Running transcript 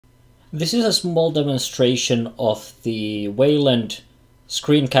This is a small demonstration of the Wayland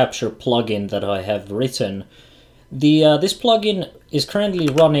screen capture plugin that I have written. This plugin is currently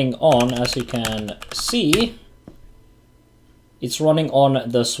running on, as you can see, it's running on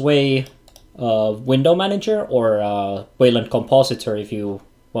the Sway window manager, or Wayland compositor if you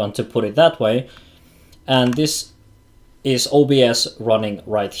want to put it that way. And this is OBS running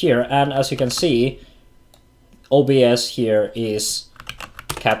right here, and as you can see, OBS here is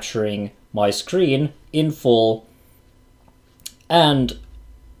capturing my screen in full, and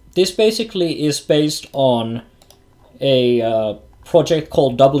this basically is based on a project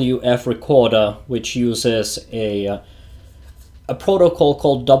called WF Recorder, which uses a protocol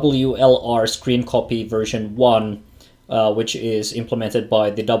called WLR Screen Copy version 1, which is implemented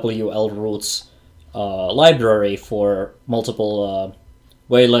by the wlroots library for multiple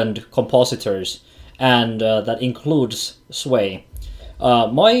Wayland compositors, and that includes Sway.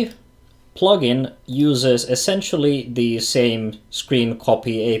 My plugin uses essentially the same screen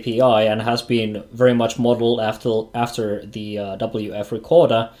copy API and has been very much modeled after the WF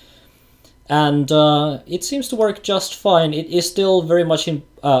Recorder, and it seems to work just fine. It is still very much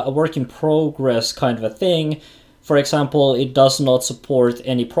a work in progress kind of a thing. For example, it does not support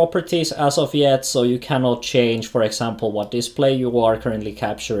any properties as of yet, so you cannot change, for example, what display you are currently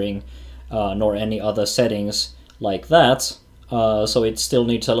capturing, nor any other settings like that. So it still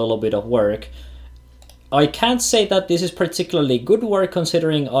needs a little bit of work. I can't say that this is particularly good work,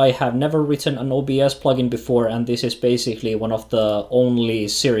 considering I have never written an OBS plugin before, and this is basically one of the only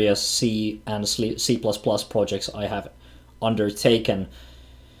serious C and C++ projects I have undertaken.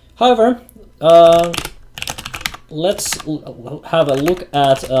 However, let's have a look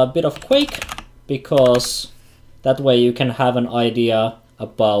at a bit of Quake, because that way you can have an idea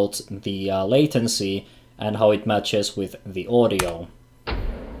about the latency and how it matches with the audio.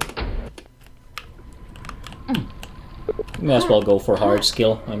 May as well go for hard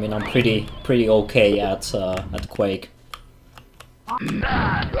skill. I mean, I'm pretty okay at Quake. I'm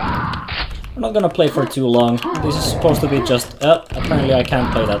not gonna play for too long. This is supposed to be just... apparently I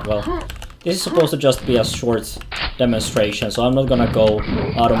can't play that well. This is supposed to just be a short demonstration, so I'm not gonna go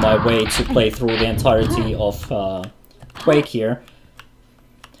out of my way to play through the entirety of Quake here.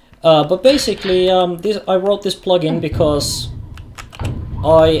 But basically, I wrote this plugin because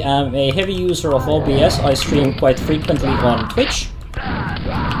I am a heavy user of OBS. I stream quite frequently on Twitch,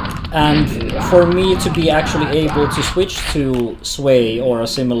 and for me to be actually able to switch to Sway or a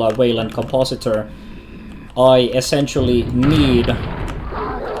similar Wayland compositor, I essentially need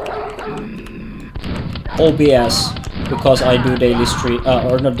OBS, because I do daily stream,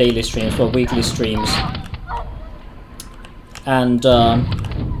 or not daily streams, but weekly streams, and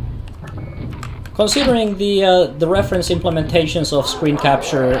considering the reference implementations of screen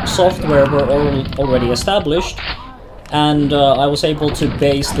capture software were already established, and I was able to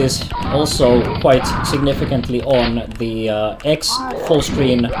base this also quite significantly on the X full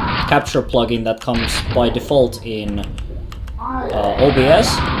screen capture plugin that comes by default in OBS.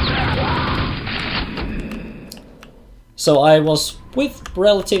 So I was with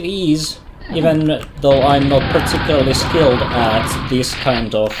relative ease, even though I'm not particularly skilled at this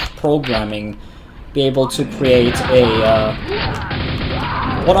kind of programming, be able to create a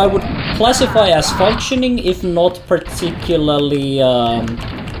what I would classify as functioning, if not particularly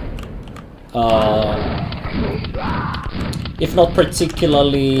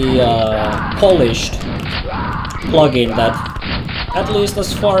polished plugin that, at least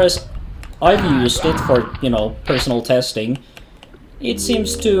as far as I've used it for, you know, personal testing, it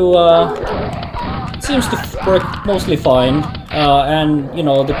seems to work mostly fine, and you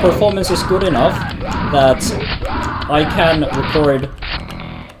know, the performance is good enough that I can record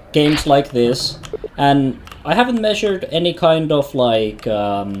games like this. And I haven't measured any kind of like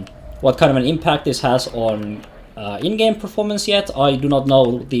what kind of an impact this has on in-game performance yet. I do not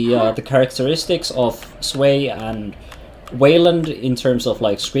know the characteristics of Sway and Wayland in terms of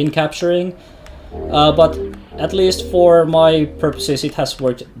like screen capturing, but at least for my purposes it has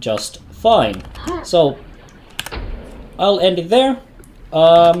worked just fine. So I'll end it there.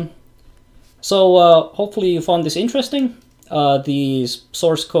 Hopefully you found this interesting. The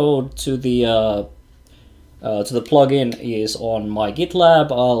source code to the plugin is on my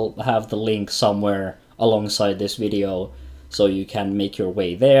GitLab. I'll have the link somewhere alongside this video, so you can make your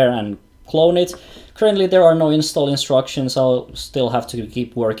way there and clone it. Currently there are no install instructions. I'll still have to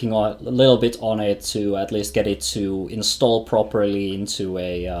keep working on a little bit on it to at least get it to install properly into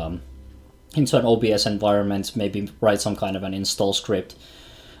an OBS environment, maybe write some kind of an install script.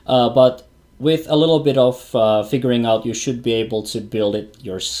 But with a little bit of figuring out, you should be able to build it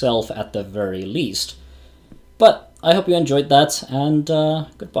yourself at the very least. But I hope you enjoyed that, and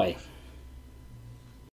goodbye.